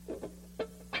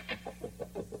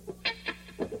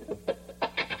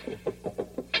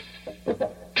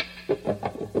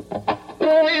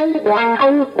Hi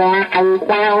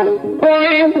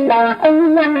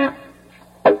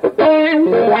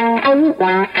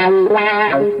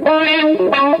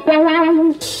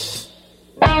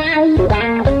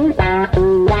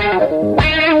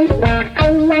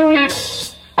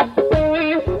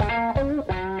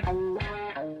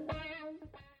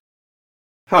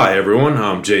everyone,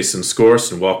 I'm Jason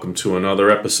Scorse and welcome to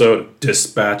another episode of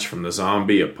Dispatch from the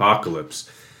Zombie Apocalypse.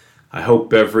 I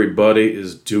hope everybody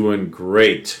is doing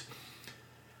great.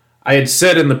 I had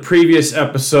said in the previous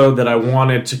episode that I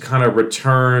wanted to kind of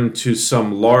return to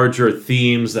some larger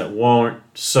themes that weren't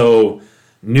so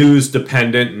news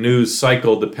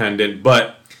cycle dependent,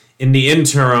 but in the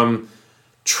interim,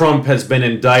 Trump has been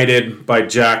indicted by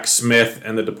Jack Smith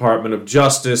and the Department of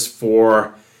Justice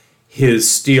for his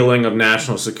stealing of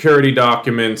national security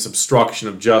documents, obstruction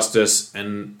of justice,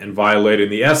 and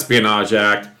violating the Espionage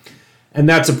Act. And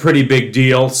that's a pretty big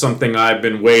deal, something I've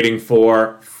been waiting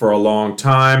for a long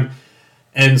time.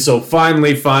 And so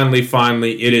finally,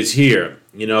 it is here.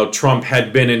 You know, Trump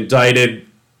had been indicted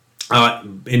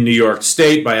in New York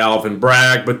State by Alvin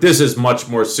Bragg, but this is much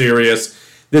more serious.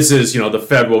 This is, the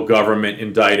federal government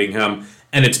indicting him,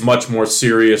 and it's much more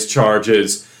serious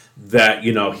charges that,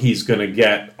 he's going to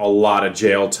get a lot of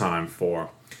jail time for.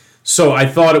 So I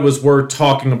thought it was worth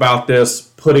talking about this,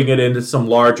 putting it into some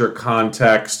larger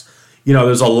context.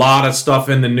 There's a lot of stuff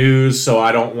in the news, so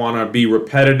I don't want to be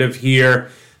repetitive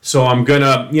here. So I'm going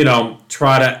to,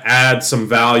 try to add some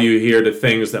value here to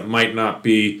things that might not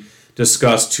be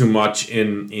discussed too much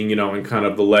in kind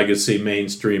of the legacy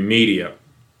mainstream media.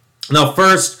 Now,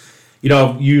 first,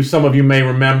 some of you may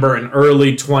remember in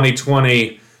early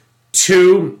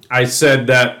 2022, I said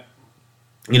that,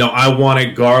 I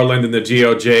wanted Garland and the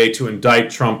DOJ to indict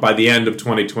Trump by the end of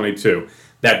 2022.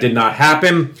 That did not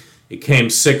happen. It came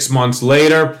 6 months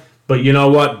later. But you know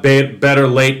what? Better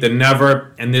late than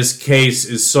never. And this case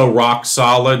is so rock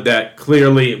solid that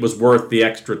clearly it was worth the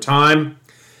extra time.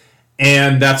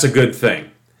 And that's a good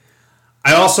thing.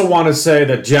 I also want to say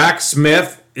that Jack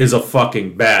Smith is a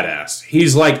fucking badass.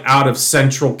 He's like out of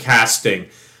central casting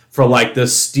for like the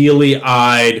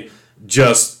steely-eyed,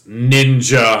 just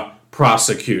ninja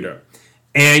prosecutor.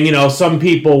 And, some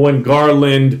people, when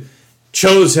Garland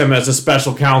chose him as a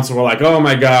special counsel, were like, oh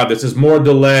my God, this is more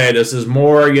delay. This is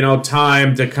more,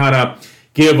 time to kind of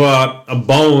give a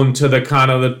bone to the kind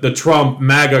of the Trump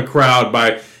MAGA crowd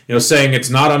by, saying it's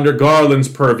not under Garland's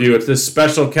purview. It's this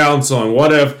special counsel. And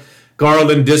what if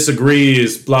Garland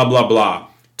disagrees, blah, blah, blah.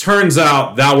 Turns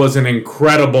out that was an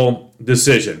incredible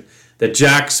decision. That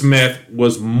Jack Smith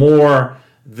was more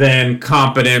than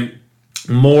competent,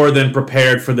 more than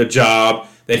prepared for the job,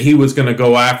 that he was going to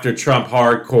go after Trump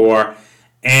hardcore,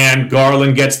 and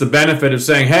Garland gets the benefit of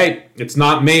saying, hey, it's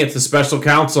not me, it's the special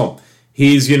counsel.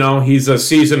 He's a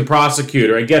seasoned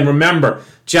prosecutor. Again, remember,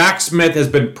 Jack Smith has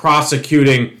been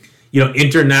prosecuting,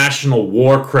 international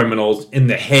war criminals in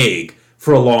The Hague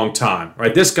for a long time,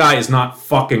 right? This guy is not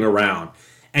fucking around.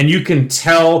 And you can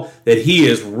tell that he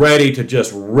is ready to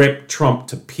just rip Trump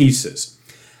to pieces.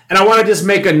 And I want to just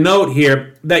make a note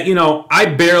here that, I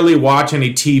barely watch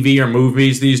any TV or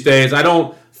movies these days. I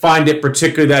don't find it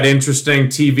particularly that interesting,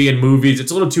 TV and movies.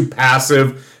 It's a little too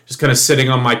passive, just kind of sitting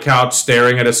on my couch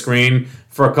staring at a screen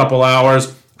for a couple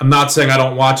hours. I'm not saying I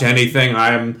don't watch anything.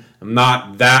 I'm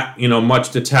not that,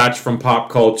 much detached from pop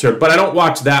culture, but I don't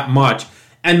watch that much.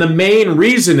 And the main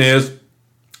reason is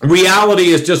reality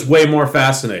is just way more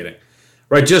fascinating,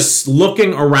 right? Just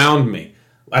looking around me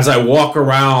as I walk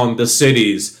around the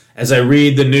cities, as I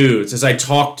read the news, as I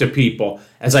talk to people,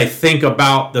 as I think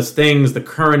about the things, the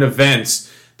current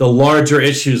events, the larger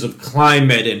issues of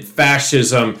climate and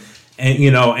fascism and,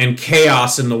 and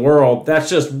chaos in the world, that's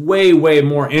just way, way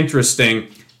more interesting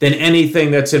than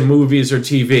anything that's in movies or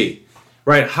TV,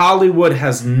 right? Hollywood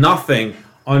has nothing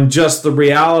on just the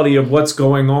reality of what's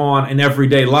going on in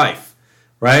everyday life,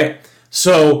 right?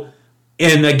 So,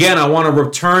 and again, I want to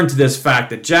return to this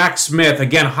fact that Jack Smith,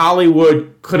 again,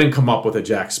 Hollywood couldn't come up with a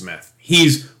Jack Smith.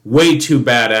 He's way too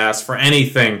badass for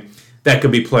anything that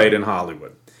could be played in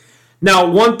Hollywood. Now,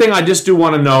 one thing I just do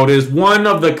want to note is one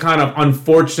of the kind of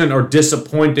unfortunate or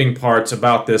disappointing parts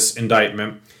about this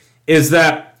indictment is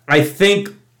that I think,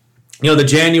 the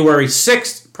January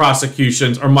 6th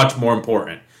prosecutions are much more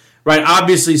important, right?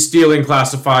 Obviously, stealing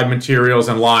classified materials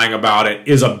and lying about it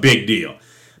is a big deal.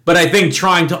 But I think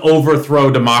trying to overthrow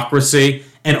democracy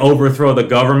and overthrow the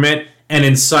government and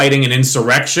inciting an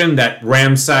insurrection that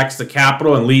ransacks the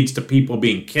Capitol and leads to people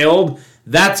being killed,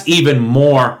 that's even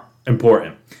more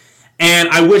important. And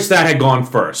I wish that had gone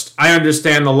first. I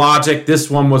understand the logic. This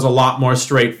one was a lot more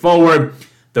straightforward.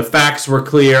 The facts were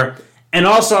clear. And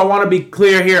also, I want to be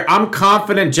clear here. I'm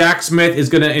confident Jack Smith is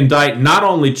going to indict not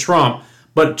only Trump,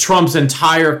 but Trump's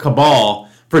entire cabal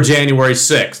for January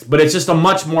 6th. But it's just a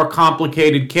much more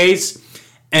complicated case.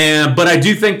 But I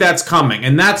do think that's coming.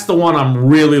 And that's the one I'm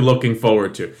really looking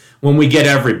forward to. When we get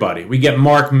everybody. We get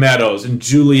Mark Meadows and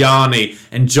Giuliani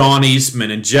and John Eastman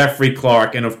and Jeffrey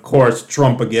Clark and, of course,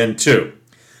 Trump again, too.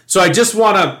 So I just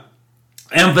want to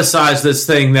emphasize this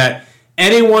thing that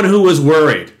anyone who was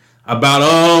worried about,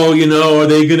 are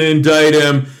they going to indict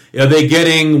him? Are they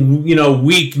getting,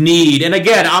 weak need? And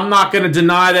again, I'm not going to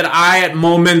deny that I, at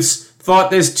moments,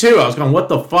 thought this too. I was going, what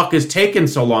the fuck is taking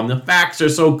so long? The facts are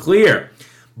so clear.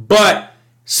 But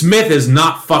Smith is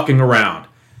not fucking around.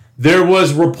 There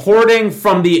was reporting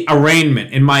from the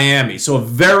arraignment in Miami. So a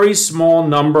very small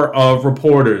number of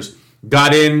reporters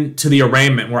got into the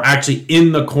arraignment, were actually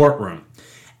in the courtroom.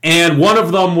 And one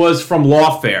of them was from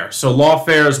Lawfare. So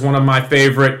Lawfare is one of my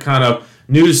favorite kind of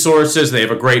news sources. They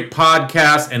have a great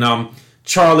podcast. And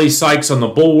Charlie Sykes on the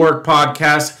Bulwark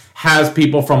podcast has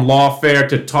people from Lawfare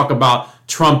to talk about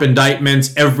Trump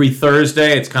indictments every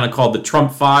Thursday. It's kind of called the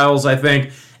Trump Files, I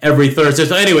think, every Thursday.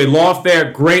 So anyway,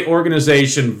 Lawfare, great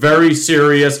organization, very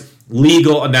serious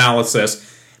legal analysis.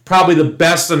 Probably the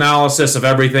best analysis of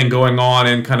everything going on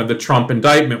in kind of the Trump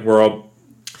indictment world.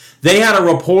 They had a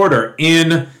reporter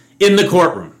in the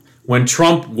courtroom when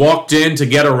Trump walked in to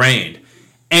get arraigned.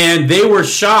 And they were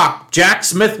shocked. Jack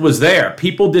Smith was there.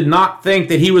 People did not think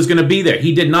that he was going to be there.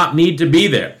 He did not need to be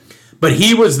there. But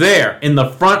he was there in the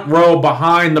front row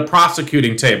behind the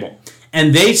prosecuting table.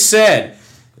 And they said,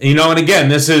 and again,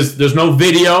 there's no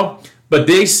video, but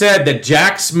they said that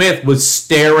Jack Smith was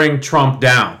staring Trump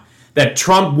down. That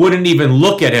Trump wouldn't even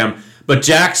look at him. But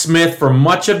Jack Smith, for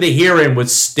much of the hearing,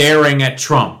 was staring at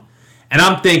Trump. And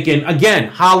I'm thinking, again,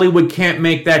 Hollywood can't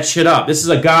make that shit up. This is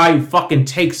a guy who fucking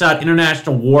takes out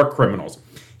international war criminals.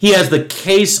 He has the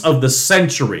case of the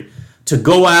century to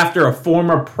go after a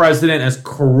former president as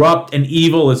corrupt and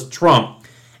evil as Trump.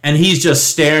 And he's just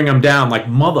staring him down like,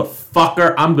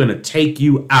 motherfucker, I'm going to take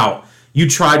you out. You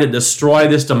tried to destroy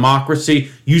this democracy.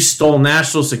 You stole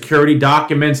national security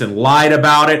documents and lied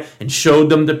about it and showed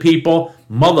them to people.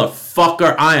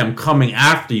 Motherfucker, I am coming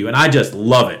after you. And I just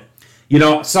love it.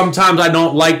 Sometimes I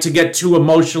don't like to get too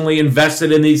emotionally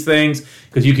invested in these things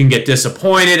because you can get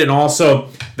disappointed, and also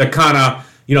the kind of,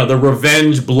 the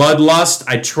revenge bloodlust.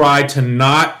 I try to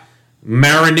not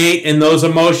marinate in those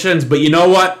emotions, but you know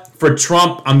what? For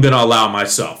Trump, I'm going to allow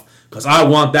myself because I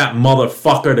want that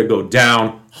motherfucker to go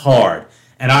down hard.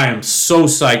 And I am so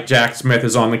psyched Jack Smith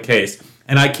is on the case,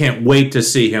 and I can't wait to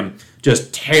see him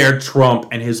just tear Trump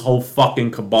and his whole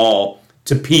fucking cabal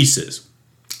to pieces.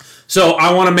 So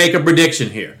I want to make a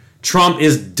prediction here. Trump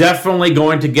is definitely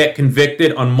going to get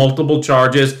convicted on multiple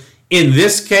charges in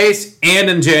this case and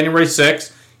in January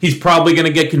 6th. He's probably going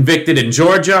to get convicted in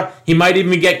Georgia. He might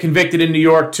even get convicted in New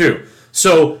York too.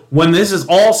 So when this is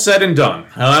all said and done,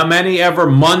 how many ever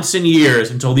months and years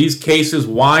until these cases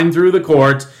wind through the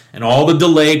courts and all the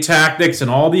delay tactics and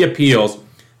all the appeals,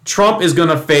 Trump is going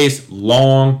to face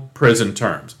long prison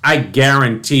terms. I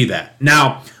guarantee that.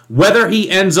 Now, whether he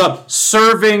ends up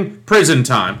serving prison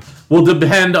time will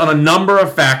depend on a number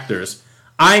of factors.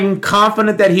 I'm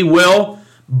confident that he will,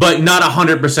 but not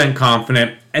 100%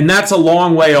 confident. And that's a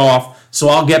long way off, so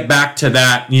I'll get back to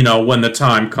that, when the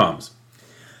time comes.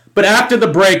 But after the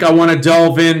break, I want to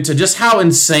delve into just how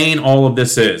insane all of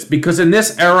this is. Because in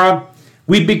this era,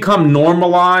 we've become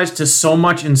normalized to so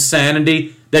much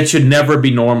insanity that should never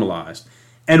be normalized.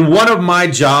 And one of my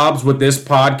jobs with this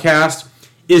podcast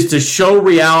is to show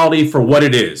reality for what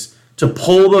it is, to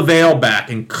pull the veil back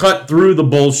and cut through the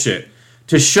bullshit,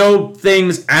 to show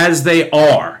things as they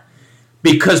are,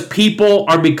 because people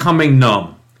are becoming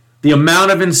numb. The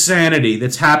amount of insanity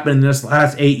that's happened in this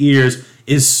last 8 years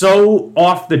is so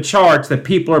off the charts that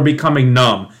people are becoming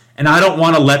numb, and I don't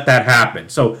want to let that happen.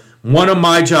 So one of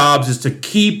my jobs is to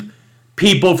keep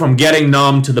people from getting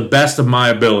numb to the best of my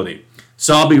ability.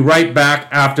 So I'll be right back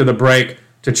after the break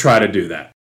to try to do that.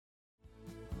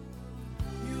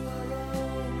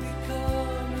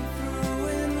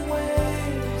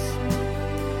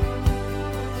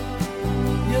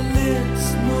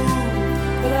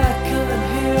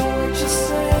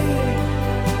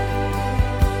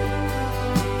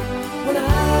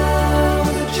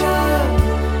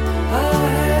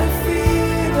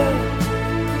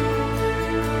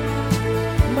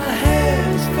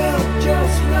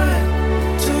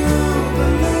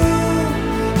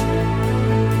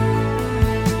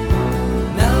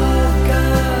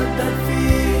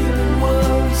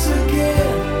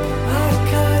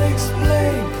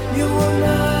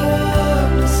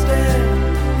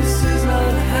 This is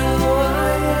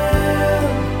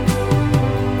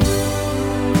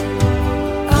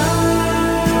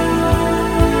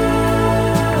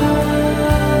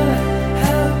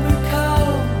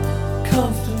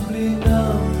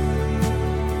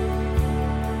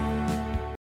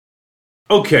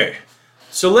Okay,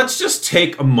 so let's just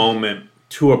take a moment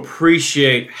to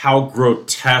appreciate how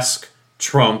grotesque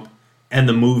Trump and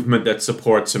the movement that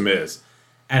supports him is,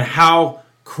 and how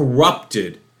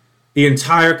corrupted the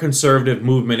entire conservative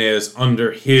movement is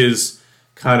under his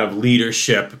kind of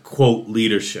leadership, quote,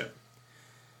 leadership.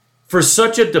 For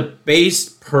such a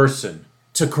debased person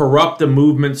to corrupt the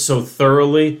movement so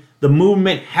thoroughly, the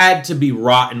movement had to be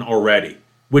rotten already,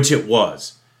 which it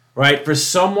was, right? For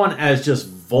someone as just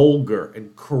vulgar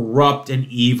and corrupt and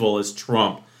evil as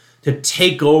Trump to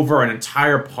take over an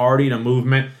entire party and a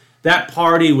movement, that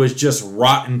party was just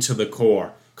rotten to the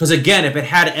core. Because again, if it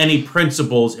had any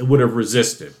principles, it would have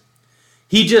resisted.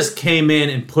 He just came in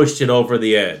and pushed it over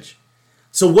the edge.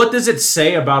 So what does it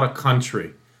say about a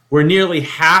country where nearly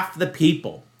half the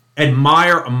people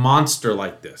admire a monster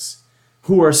like this,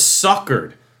 who are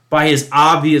suckered by his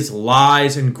obvious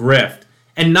lies and grift,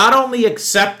 and not only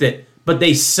accept it, but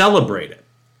they celebrate it,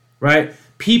 right?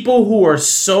 People who are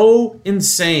so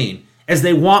insane as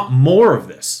they want more of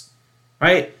this,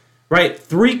 right? Right?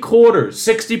 3/4,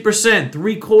 60%,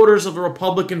 3/4 of the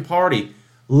Republican Party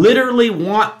literally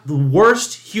want the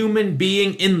worst human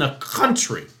being in the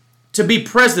country to be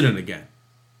president again.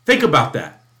 Think about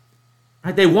that.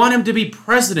 Right? They want him to be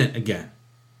president again.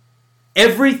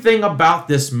 Everything about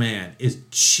this man is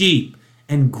cheap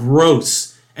and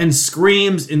gross and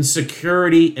screams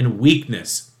insecurity and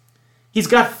weakness. He's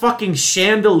got fucking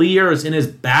chandeliers in his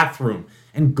bathroom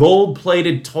and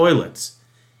gold-plated toilets.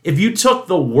 If you took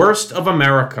the worst of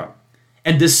America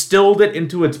and distilled it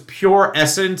into its pure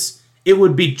essence, it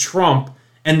would be Trump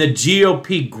and the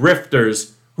GOP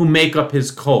grifters who make up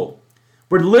his cult.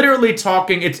 We're literally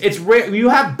talking, it's rare. You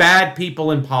have bad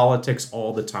people in politics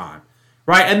all the time,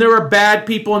 right? And there are bad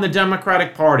people in the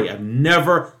Democratic Party. I've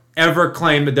never, ever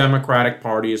claimed the Democratic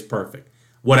Party is perfect.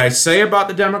 What I say about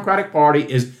the Democratic Party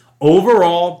is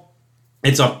overall,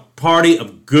 it's a party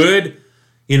of good,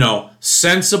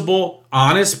 sensible,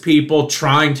 honest people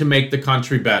trying to make the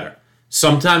country better.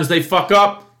 Sometimes they fuck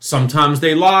up, sometimes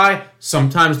they lie,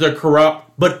 sometimes they're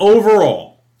corrupt, but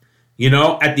overall,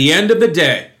 at the end of the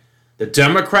day, the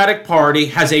Democratic Party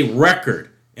has a record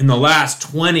in the last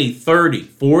 20, 30,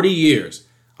 40 years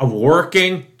of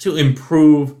working to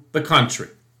improve the country.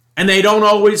 And they don't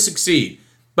always succeed,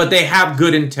 but they have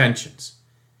good intentions.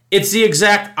 It's the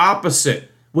exact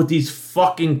opposite with these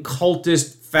fucking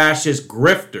cultist, fascist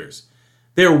grifters.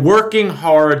 They're working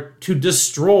hard to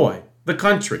destroy the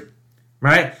country,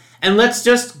 right? And let's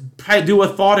just do a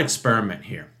thought experiment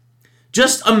here.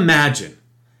 Just imagine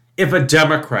if a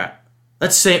Democrat,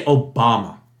 let's say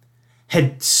Obama,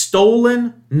 had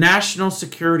stolen national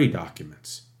security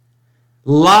documents,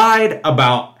 lied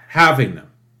about having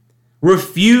them,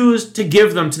 refused to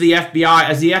give them to the FBI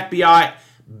as the FBI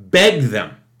begged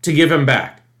them to give them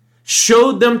back,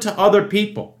 showed them to other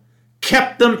people,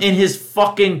 kept them in his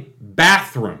fucking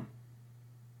bathroom,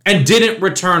 and didn't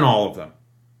return all of them,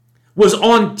 was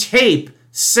on tape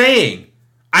saying,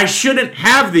 I shouldn't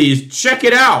have these, check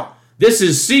it out, this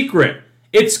is secret,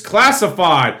 it's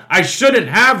classified, I shouldn't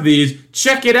have these,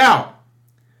 check it out.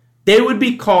 They would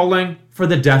be calling for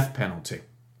the death penalty,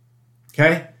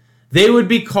 okay? They would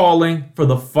be calling for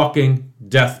the fucking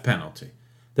death penalty.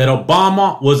 That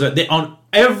Obama was on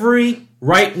every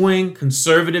right-wing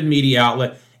conservative media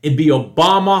outlet, it'd be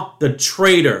Obama, the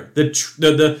traitor,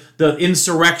 the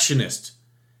insurrectionist,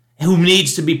 who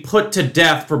needs to be put to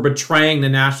death for betraying the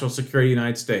national security of the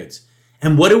United States.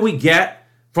 And what do we get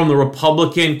from the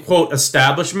Republican, quote,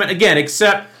 establishment? Again,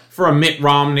 except for a Mitt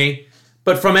Romney,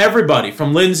 but from everybody,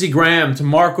 from Lindsey Graham to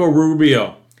Marco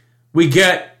Rubio, we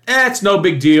get, it's no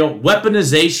big deal,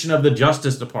 weaponization of the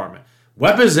Justice Department.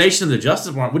 Weaponization of the Justice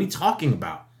Department? What are you talking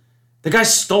about? The guy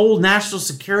stole national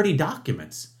security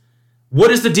documents. What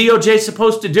is the DOJ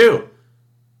supposed to do?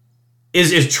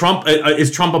 Is Trump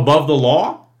above the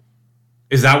law?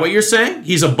 Is that what you're saying?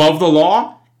 He's above the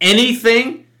law?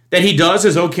 Anything that he does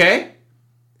is okay?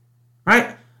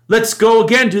 Right? Let's go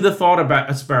again, do the thought about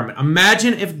experiment.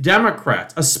 Imagine if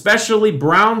Democrats, especially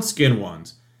brown-skinned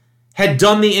ones, had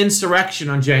done the insurrection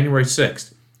on January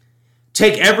 6th.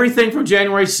 Take everything from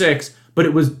January 6th, but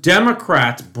it was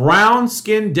Democrats,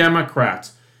 brown-skinned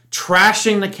Democrats,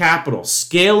 trashing the Capitol,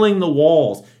 scaling the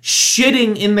walls,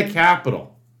 shitting in the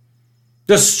Capitol,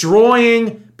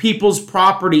 destroying people's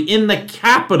property in the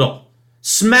Capitol,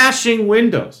 smashing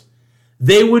windows.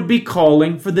 They would be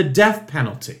calling for the death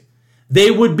penalty. They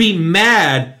would be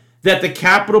mad that the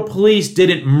Capitol Police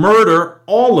didn't murder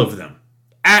all of them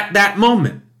at that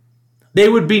moment. They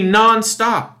would be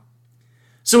nonstop.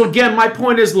 So again, my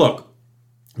point is, look,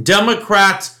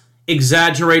 Democrats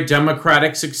exaggerate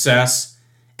Democratic success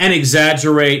and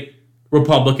exaggerate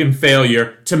Republican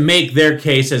failure to make their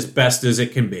case as best as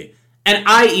it can be. And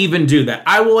I even do that.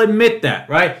 I will admit that,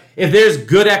 right? If there's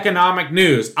good economic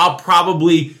news, I'll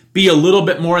probably be a little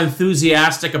bit more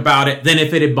enthusiastic about it than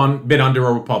if it had been under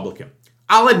a Republican.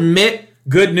 I'll admit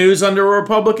good news under a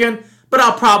Republican, but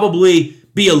I'll probably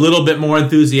be a little bit more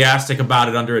enthusiastic about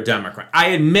it under a Democrat. I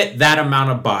admit that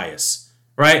amount of bias,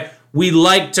 right? We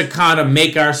like to kind of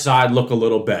make our side look a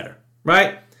little better,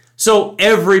 right? So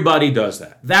everybody does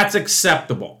that. That's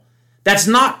acceptable. That's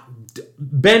not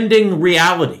bending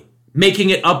reality, making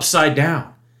it upside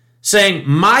down, saying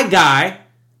my guy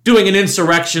doing an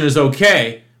insurrection is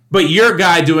okay, but your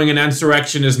guy doing an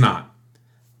insurrection is not.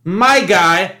 My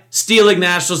guy stealing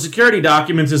national security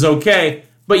documents is okay,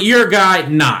 but your guy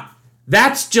not.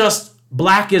 That's just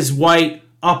black is white,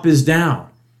 up is down,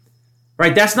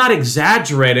 right? That's not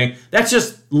exaggerating. That's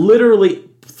just literally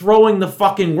throwing the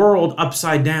fucking world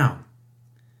upside down.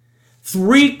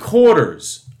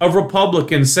 3/4 of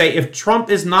Republicans say if Trump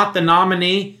is not the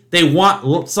nominee, they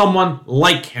want someone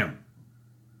like him.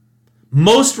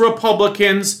 Most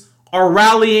Republicans are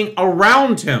rallying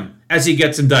around him as he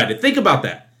gets indicted. Think about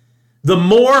that. The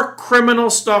more criminal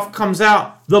stuff comes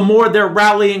out, the more they're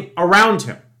rallying around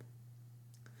him.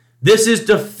 This is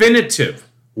definitive,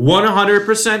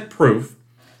 100% proof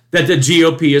that the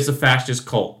GOP is a fascist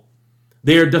cult.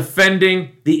 They are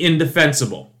defending the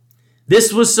indefensible.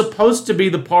 This was supposed to be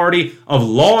the party of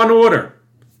law and order,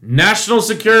 national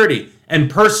security, and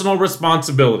personal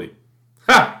responsibility.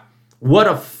 Ha! What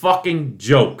a fucking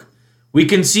joke. We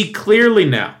can see clearly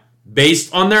now,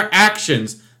 based on their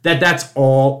actions, that that's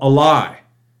all a lie.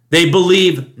 They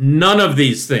believe none of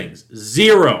these things.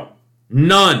 Zero.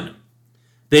 None.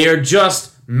 They are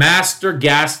just master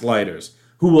gaslighters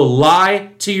who will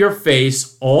lie to your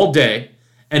face all day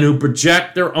and who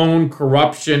project their own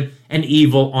corruption and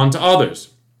evil onto others.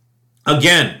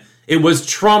 Again, it was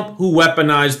Trump who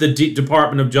weaponized the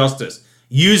Department of Justice,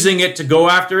 using it to go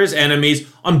after his enemies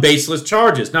on baseless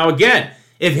charges. Now again,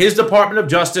 if his Department of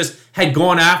Justice had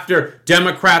gone after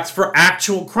Democrats for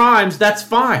actual crimes, that's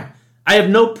fine. I have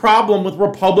no problem with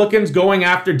Republicans going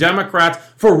after Democrats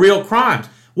for real crimes.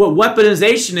 What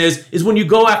weaponization is when you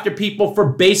go after people for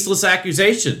baseless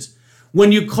accusations.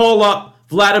 When you call up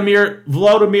Vladimir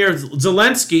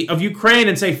Zelensky of Ukraine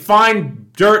and say,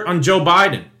 find dirt on Joe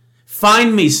Biden.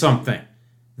 Find me something.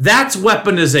 That's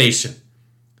weaponization.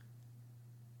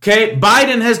 Okay?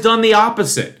 Biden has done the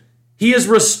opposite. He has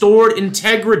restored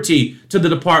integrity to the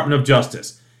Department of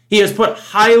Justice. He has put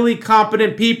highly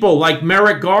competent people like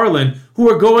Merrick Garland who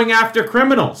are going after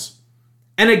criminals.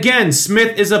 And again,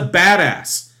 Smith is a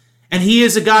badass. And he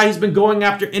is a guy who's been going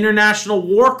after international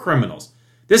war criminals.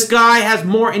 This guy has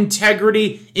more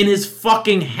integrity in his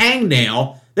fucking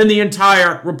hangnail than the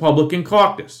entire Republican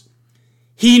caucus.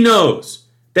 He knows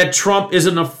that Trump is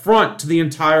an affront to the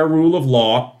entire rule of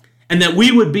law and that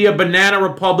we would be a banana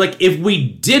republic if we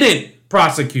didn't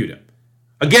prosecute him.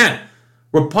 Again,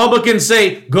 Republicans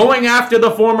say going after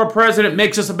the former president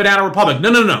makes us a banana republic.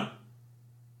 No.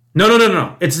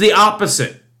 It's the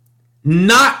opposite.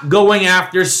 Not going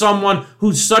after someone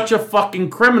who's such a fucking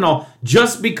criminal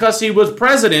just because he was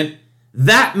president,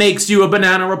 that makes you a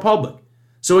banana republic.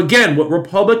 So again, what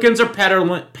Republicans are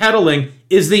peddling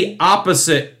is the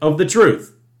opposite of the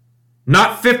truth.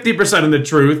 Not 50% of the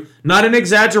truth, not an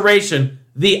exaggeration,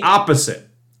 the opposite.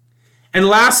 And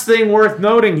last thing worth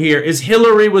noting here is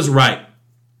Hillary was right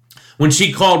when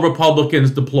she called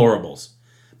Republicans deplorables.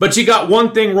 But she got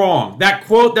one thing wrong. That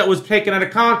quote that was taken out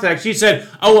of context, she said,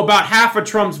 about half of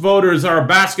Trump's voters are a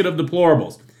basket of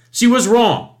deplorables. She was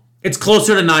wrong. It's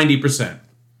closer to 90%.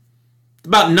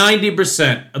 About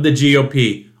 90% of the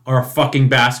GOP are a fucking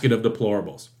basket of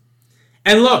deplorables.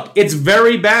 And look, it's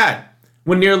very bad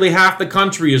when nearly half the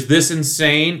country is this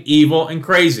insane, evil, and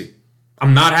crazy.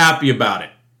 I'm not happy about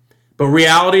it. But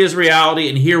reality is reality,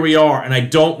 and here we are, and I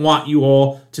don't want you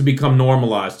all to become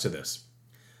normalized to this.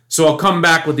 So I'll come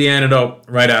back with the antidote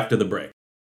right after the break.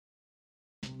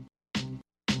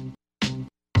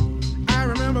 I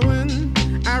remember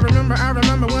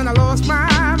when I lost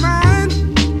my mind.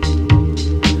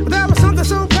 There was something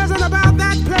so pleasant about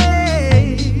that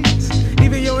place.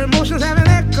 Even your emotions have an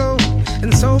echo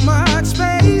in so much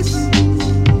space.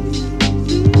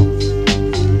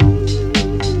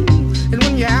 And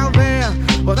when you're out there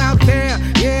without care,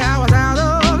 yeah, I was out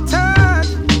of touch.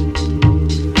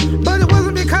 But it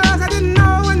wasn't because I didn't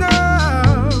know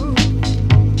enough.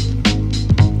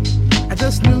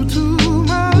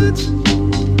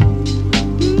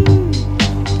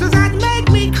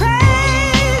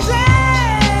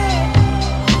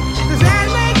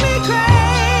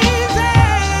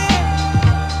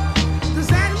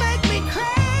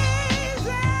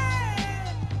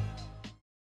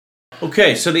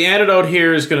 Okay, so the antidote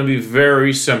here is going to be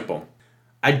very simple.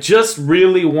 I just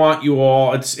really want you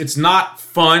all, it's not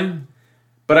fun,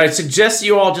 but I suggest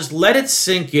you all just let it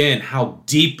sink in how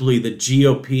deeply the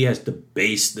GOP has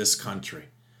debased this country.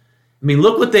 I mean,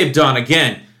 look what they've done.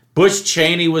 Again, Bush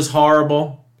Cheney was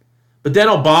horrible, but then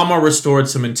Obama restored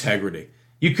some integrity.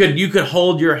 You could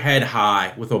hold your head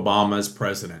high with Obama as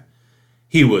president.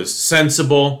 He was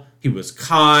sensible, he was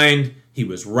kind, he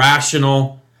was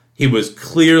rational, he was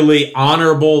clearly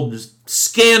honorable,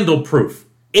 scandal-proof.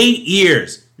 8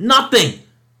 years, nothing,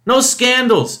 no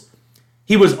scandals.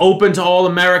 He was open to all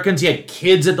Americans. He had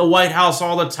kids at the White House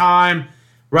all the time,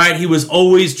 right? He was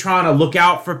always trying to look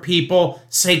out for people,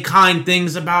 say kind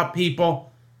things about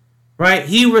people, right?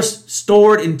 He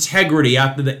restored integrity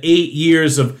after the 8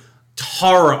 years of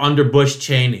horror under Bush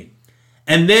Cheney.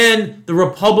 And then the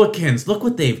Republicans, look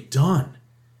what they've done,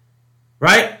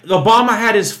 right? Obama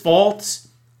had his faults.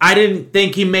 I didn't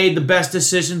think he made the best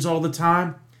decisions all the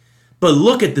time. But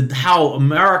look at how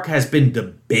America has been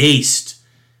debased.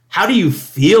 How do you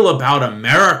feel about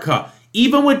America?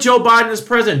 Even with Joe Biden as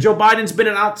president. Joe Biden's been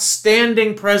an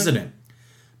outstanding president.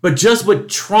 But just with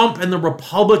Trump and the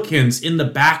Republicans in the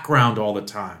background all the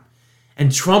time.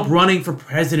 And Trump running for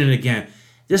president again.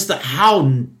 Just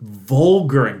how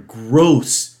vulgar and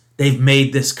gross they've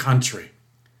made this country.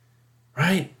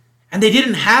 Right? And they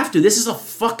didn't have to. This is a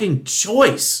fucking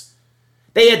choice.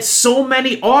 They had so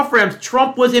many off-ramps.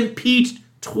 Trump was impeached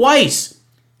twice.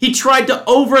 He tried to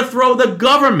overthrow the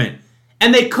government,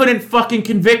 and they couldn't fucking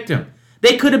convict him.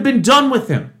 They could have been done with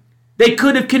him. They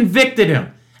could have convicted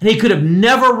him, and he could have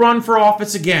never run for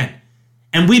office again,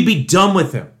 and we'd be done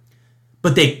with him.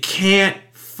 But they can't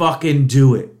fucking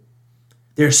do it.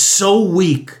 They're so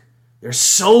weak. They're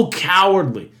so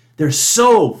cowardly. They're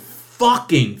so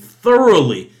fucking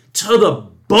thoroughly to the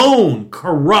bone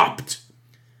corrupt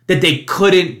that they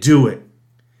couldn't do it.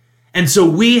 And so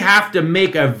we have to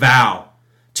make a vow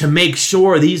to make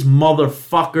sure these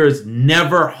motherfuckers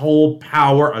never hold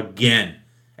power again,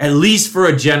 at least for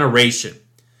a generation.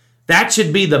 That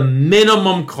should be the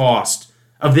minimum cost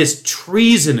of this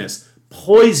treasonous,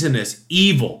 poisonous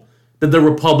evil that the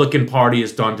Republican Party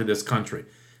has done to this country.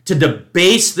 To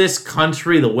debase this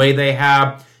country the way they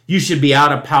have, you should be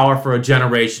out of power for a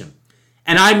generation.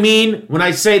 And I mean, when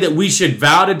I say that we should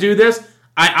vow to do this,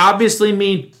 I obviously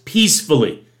mean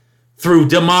peacefully, through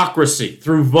democracy,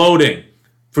 through voting,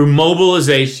 through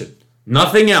mobilization,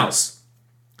 nothing else.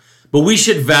 But we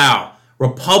should vow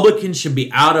Republicans should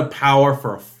be out of power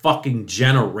for a fucking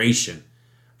generation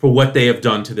for what they have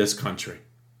done to this country.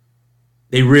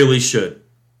 They really should.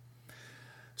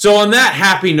 So on that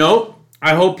happy note,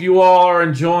 I hope you all are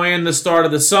enjoying the start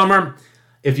of the summer.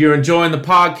 If you're enjoying the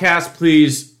podcast,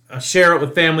 please share it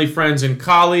with family, friends, and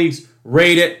colleagues.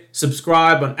 Rate it,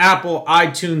 subscribe on Apple,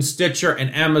 iTunes, Stitcher,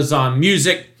 and Amazon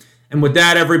Music. And with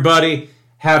that, everybody,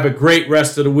 have a great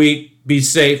rest of the week. Be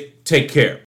safe. Take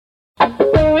care.